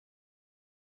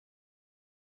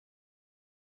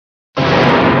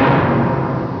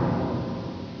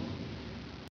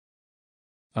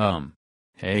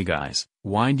Hey guys,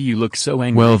 why do you look so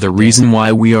angry? Well, the reason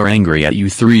why we are angry at you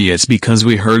three is because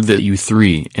we heard that you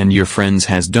three and your friends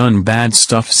has done bad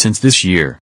stuff since this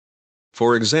year.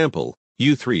 For example,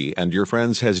 you three and your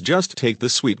friends has just take the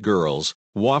sweet girls,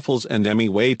 Waffles and Emmy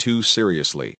way too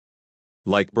seriously.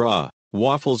 Like bruh,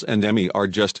 Waffles and Emmy are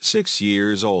just 6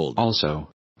 years old. Also,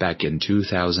 back in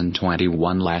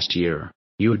 2021 last year,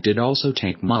 you did also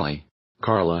take Molly,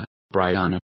 Carla,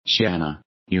 Brianna, Shanna,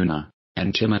 Una,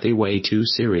 and Timothy way too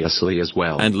seriously as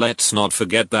well. And let's not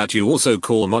forget that you also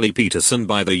call Molly Peterson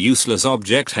by the useless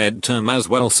object head term as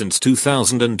well since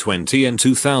 2020 and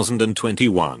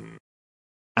 2021.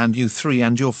 And you three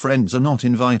and your friends are not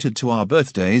invited to our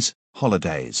birthdays,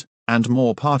 holidays, and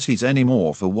more parties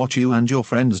anymore for what you and your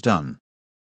friends done.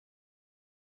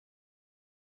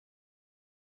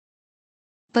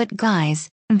 But guys,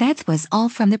 that was all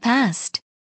from the past.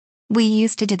 We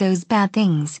used to do those bad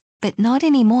things, but not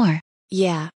anymore.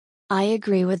 Yeah, I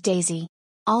agree with Daisy.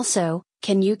 Also,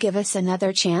 can you give us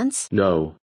another chance?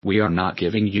 No, we are not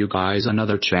giving you guys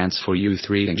another chance for you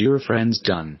three and your friends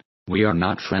done. We are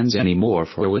not friends anymore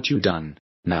for what you done.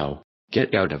 Now,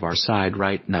 get out of our side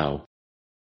right now.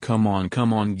 Come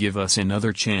on, give us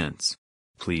another chance.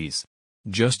 Please.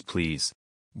 Just please.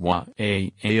 What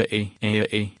did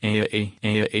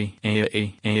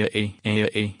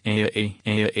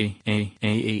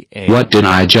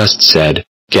I just said?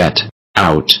 Get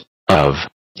out of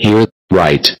here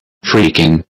right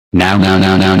freaking now.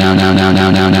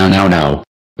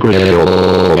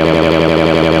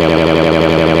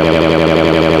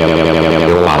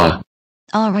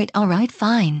 Alright,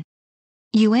 fine.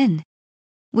 You in.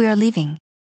 We're leaving.